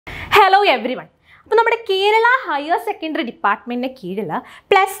Hello everyone. അപ്പോൾ നമ്മുടെ Kerala higher secondary ഡിപ്പാർട്ട്മെന്റിന് കീഴിൽ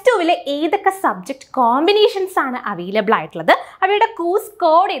 +2 ഏതൊക്കെ സബ്ജക്റ്റ് കോമ്പിനേഷൻസ് ആണ് അവൈലബിൾ ആയിട്ടുള്ളത്, അവയുടെ കോഴ്സ്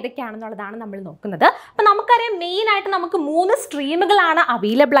കോഡ് ഏതൊക്കെയാണെന്നുള്ളതാണ് നമ്മൾ നോക്കുന്നത്. അപ്പോൾ നമുക്കറിയാം മെയിൻ ആയിട്ട് നമുക്ക് 3 സ്ട്രീമുകളാണ്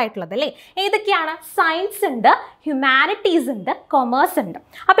അവൈലബിൾ ആയിട്ടുള്ളത് അല്ലേ. ഏതൊക്കെയാണ്? സയൻസ് ഉണ്ട്, ഹ്യൂമാനിറ്റീസ് ഉണ്ട്, കൊമേഴ്സ് ഉണ്ട്.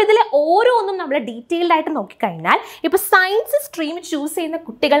 അപ്പോൾ ഇതിൽ ഓരോന്നും നമ്മൾ ഡീറ്റെയിൽഡ് ആയിട്ട് നോക്കിക്കഴിഞ്ഞാൽ ഇപ്പോൾ സയൻസ് സ്ട്രീം ചൂസ് ചെയ്യുന്ന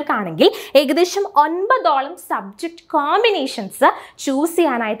കുട്ടികൾക്കാണെങ്കിൽ ഏകദേശം 9ഓളം സബ്ജക്റ്റ് കോമ്പിനേഷൻസ് ചൂസ്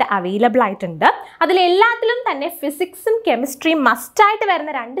ചെയ്യാനായിട്ട് അവൈലബിൾ ആയിട്ടുണ്ട്. അതിലെല്ലാത്തിലും തന്നെ ഫിസിക്സും കെമിസ്ട്രിയും മസ്റ്റായിട്ട്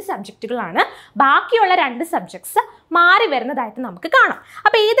വരുന്ന 2 സബ്ജക്റ്റുകളാണ്. ബാക്കിയുള്ള 2 സബ്ജക്ട്സ് മാറി വരുന്നതായിട്ട് നമുക്ക് കാണാം.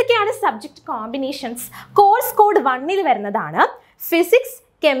 അപ്പോൾ ഏതൊക്കെയാണ് സബ്ജക്റ്റ് കോമ്പിനേഷൻസ്? കോഴ്സ് കോഡ് 1 വരുന്നതാണ് physics,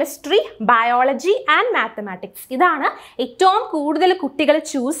 chemistry, biology and mathematics. ഇതാണ് ഏറ്റവും കൂടുതൽ കുട്ടികൾ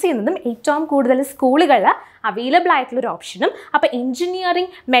ചൂസ് ചെയ്യുന്നതും ഏറ്റവും കൂടുതൽ സ്കൂളുകൾ അവൈലബിൾ ആയിട്ടുള്ളൊരു ഓപ്ഷനും. അപ്പോൾ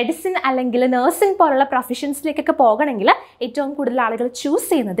എഞ്ചിനീയറിംഗ്, മെഡിസിൻ അല്ലെങ്കിൽ നഴ്സിംഗ് പോലുള്ള പ്രൊഫഷൻസിലേക്കൊക്കെ പോകണമെങ്കിൽ ഏറ്റവും കൂടുതൽ ആളുകൾ ചൂസ്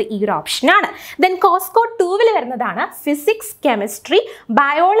ചെയ്യുന്നത് ഈ ഒരു ഓപ്ഷനാണ്. ദെൻ കോഴ്സ് കോഡ് 2 വരുന്നതാണ് physics, chemistry,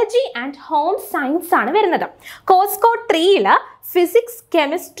 biology and home science ആണ് വരുന്നത്. Course code 3 physics,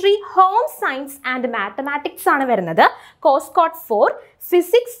 chemistry, home science and mathematics ആണ് വരുന്നത്. Course code 4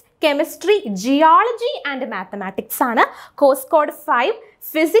 physics, chemistry, geology and mathematics ആണ്. Course code 5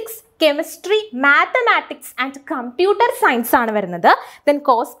 physics, chemistry, mathematics and computer science ആണ് വരുന്നത്. Then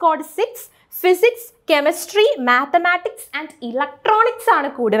course code 6 physics, chemistry, mathematics and electronics ആണ്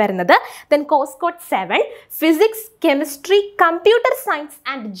കൂടെ വരുന്നത്. Then course code 7 physics, chemistry, computer science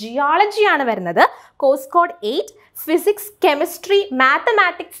and geology ആണ് വരുന്നത്. Course code 8 physics, chemistry,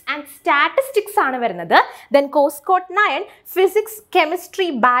 mathematics and statistics ആണ് വരുന്നത്. Then course code 9 physics, chemistry,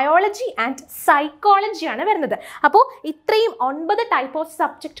 biology and psychology ആണ് വരുന്നത്. അപ്പോൾ ഇത്രയും 9 type of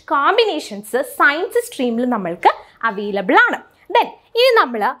subject combinations science സ്ട്രീമിൽ നമ്മൾക്ക് അവൈലബിൾ ആണ്. ദെൻ ഇനി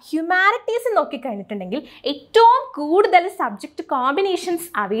നമ്മൾ ഹ്യൂമാനിറ്റീസ് നോക്കിക്കഴിഞ്ഞിട്ടുണ്ടെങ്കിൽ ഏറ്റവും കൂടുതൽ സബ്ജക്റ്റ് കോമ്പിനേഷൻസ്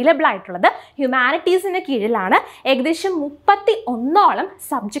അവൈലബിൾ ആയിട്ടുള്ളത് ഹ്യൂമാനിറ്റീസിന് കീഴിലാണ്. ഏകദേശം 31ഓളം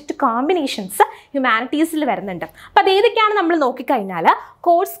സബ്ജക്റ്റ് കോമ്പിനേഷൻസ് ഹ്യൂമാനിറ്റീസിൽ വരുന്നുണ്ട്. അപ്പോൾ അതേതൊക്കെയാണ് നമ്മൾ നോക്കിക്കഴിഞ്ഞാൽ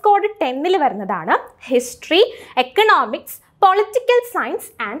കോഴ്സ് കോഡ് 10 വരുന്നതാണ് history, economics, political science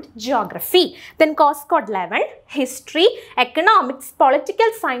and geography. Then course code 11 history, economics,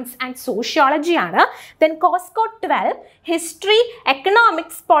 political science and sociology ആണ്. Then course code 12 history,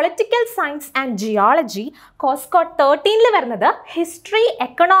 economics, political science and geology. Course code 13 വരുന്നത് history,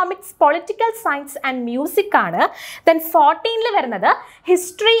 economics, political science and music ആണ്. Then 14 വരുന്നത്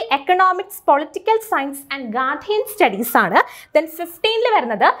history, economics, political science and Gandhian studies ആണ്. Then 15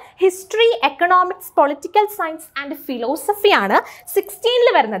 വരുന്നത് history, economics, political science and philosophy ആണ്.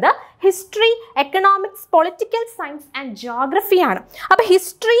 16 വരുന്നത് history, economics, political science and geography ആണ്. അപ്പോൾ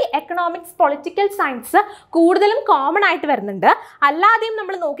history, economics, political science കൂടുതലും കോമൺ ആയിട്ട് വരുന്നുണ്ട്. അല്ലാതെയും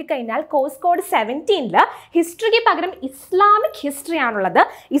നമ്മൾ നോക്കിക്കഴിഞ്ഞാൽ കോഴ്സ് കോഡ് 17 ഹിസ്റ്ററിക്ക് പകരം ഇസ്ലാമിക് ഹിസ്റ്ററി ആണുള്ളത്.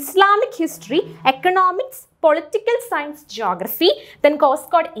 Islamic history, economics, political science, geography. Then course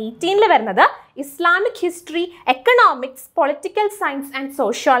code 18 വരുന്നത് Islamic history, economics, political science and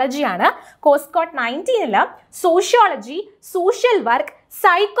sociology ആണ്. Course code 19 sociology, social work,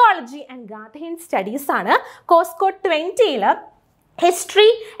 psychology and Gandhian studies ആണ്. Course code 20 history,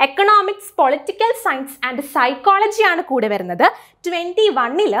 economics, political science and psychology ആണ് കൂടെ വരുന്നത്.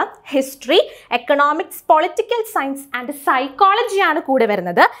 21 history, economics, political science and psychology ആണ് കൂടെ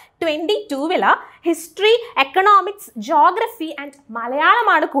വരുന്നത്. 22 history, economics, geography and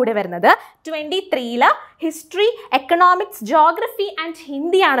മലയാളമാണ് കൂടെ വരുന്നത്. 23 history, economics, geography and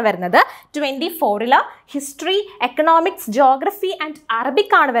Hindi ആണ് വരുന്നത്. 24 history, economics, geography and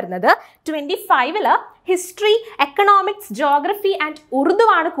Arabic ആണ് വരുന്നത്. 25 history, economics, geography and Urdu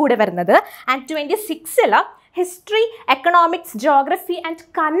ആണ് കൂടെ വരുന്നത്. And 26 history, economics, geography and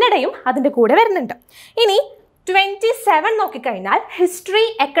കന്നഡയും അതിൻ്റെ കൂടെ വരുന്നുണ്ട്. ഇനി 27 നോക്കിക്കഴിഞ്ഞാൽ history,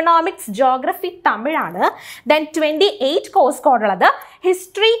 economics, geography തമിഴാണ്. Then 28 course code ഉള്ളത്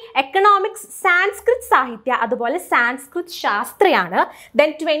ഹിസ്റ്ററി, എക്കണോമിക്സ്, സാൻസ്ക്രിറ്റ് സാഹിത്യ, അതുപോലെ Sanskrit ശാസ്ത്രയാണ്.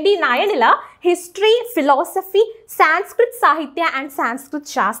 Then 29 history, philosophy, Sanskrit സാഹിത്യ ആൻഡ്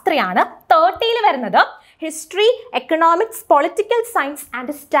സാൻസ്ക്രിറ്റ് ശാസ്ത്രയാണ്. 30 വരുന്നത് history, economics, political science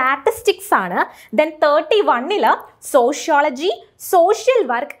and statistics ആണ്. Then 31 sociology, social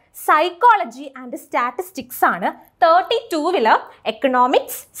work, psychology and statistics ആണ്. 32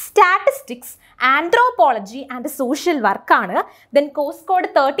 economics, statistics, anthropology and social work ആണ്. Then course code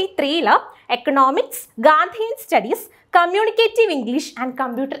 33 economics, Gandhian studies, communicative English and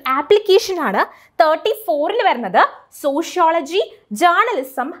computer application ആണ്. 34 വരുന്നത് sociology,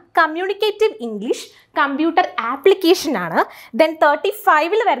 journalism, communicative English, computer application ആണ്. Then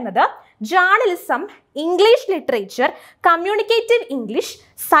 35 വരുന്നത് journalism, English literature, communicative English,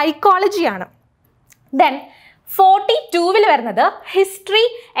 psychology ആണ്. Then 42-ൽ വരുന്നത് history,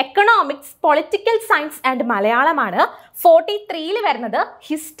 economics, political science and മലയാളമാണ്. 43-ൽ വരുന്നത്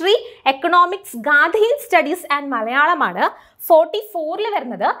history, economics, Gandhian studies and മലയാളമാണ്. 44-ൽ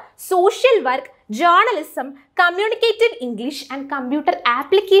വരുന്നത് social work, journalism, communicative English and computer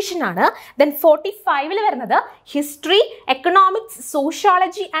application ആണ്. Then 45-ൽ വരുന്നത് ഹിസ്റ്ററി, എക്കണോമിക്സ്,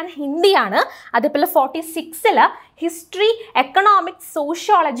 സോഷ്യോളജി ആൻഡ് ഹിന്ദിയാണ്. അതേപോലെ 46-ൽ ഹിസ്റ്ററി, എക്കണോമിക്സ്,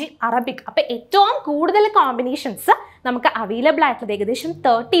 സോഷ്യോളജി, അറബിക്. അപ്പോൾ ഏറ്റവും കൂടുതൽ കോമ്പിനേഷൻസ് നമുക്ക് അവൈലബിൾ ആയിട്ടുള്ളത് ഏകദേശം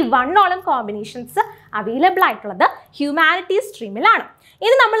 31ഓളം കോമ്പിനേഷൻസ് അവൈലബിൾ ആയിട്ടുള്ളത് ഹ്യൂമാനിറ്റീസ് സ്ട്രീമിലാണ്.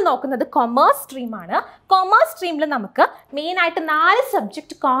 ഇനി നമ്മൾ നോക്കുന്നത് കൊമേഴ്സ് സ്ട്രീമാണ്. കൊമേഴ്സ് സ്ട്രീമിൽ നമുക്ക് മെയിനായിട്ട് 4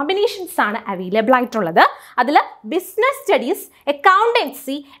 സബ്ജക്റ്റ് കോമ്പിനേഷൻസ് ആണ് അവൈലബിൾ ആയിട്ടുള്ളത്. അതിൽ ബിസിനസ് സ്റ്റഡീസ്,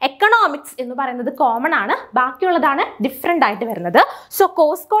 അക്കൗണ്ടൻസി, എക്കണോമിക്സ് എന്ന് പറയുന്നത് കോമൺ ആണ്. ബാക്കിയുള്ളതാണ് ഡിഫറെൻ്റ് ആയിട്ട് വരുന്നത്. സോ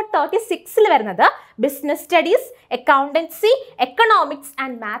കോഴ്സ് കോഡ് 36-ൽ വരുന്നത് business studies, accountancy, economics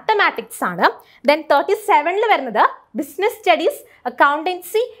and mathematics ആണ്. ദെൻ 37-ൽ വരുന്നത് business studies,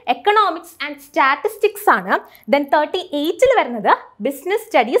 accountancy, economics and statistics ആണ്. ദെൻ 38-ൽ വരുന്നത് business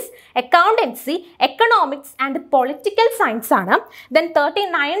studies, accountancy, economics and political science ആണ്. ദെൻ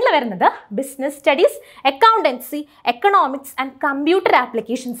 39-ൽ വരുന്നത് business studies, accountancy, economics and computer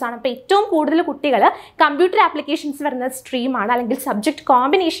applications ആണ്. അപ്പോൾ ഏറ്റവും കൂടുതൽ കുട്ടികൾ കമ്പ്യൂട്ടർ ആപ്ലിക്കേഷൻസ് വരുന്ന സ്ട്രീമാണ് അല്ലെങ്കിൽ സബ്ജക്റ്റ്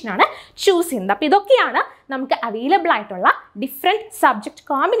കോമ്പിനേഷനാണ് ചൂസ് ചെയ്യുന്നത്. അപ്പോൾ ഇതൊക്കെയാണ് നമുക്ക് അവൈലബിൾ ആയിട്ടുള്ള ഡിഫറെൻറ്റ് സബ്ജക്റ്റ്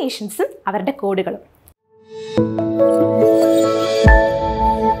കോമ്പിനേഷൻസും അവരുടെ കോഡുകളും.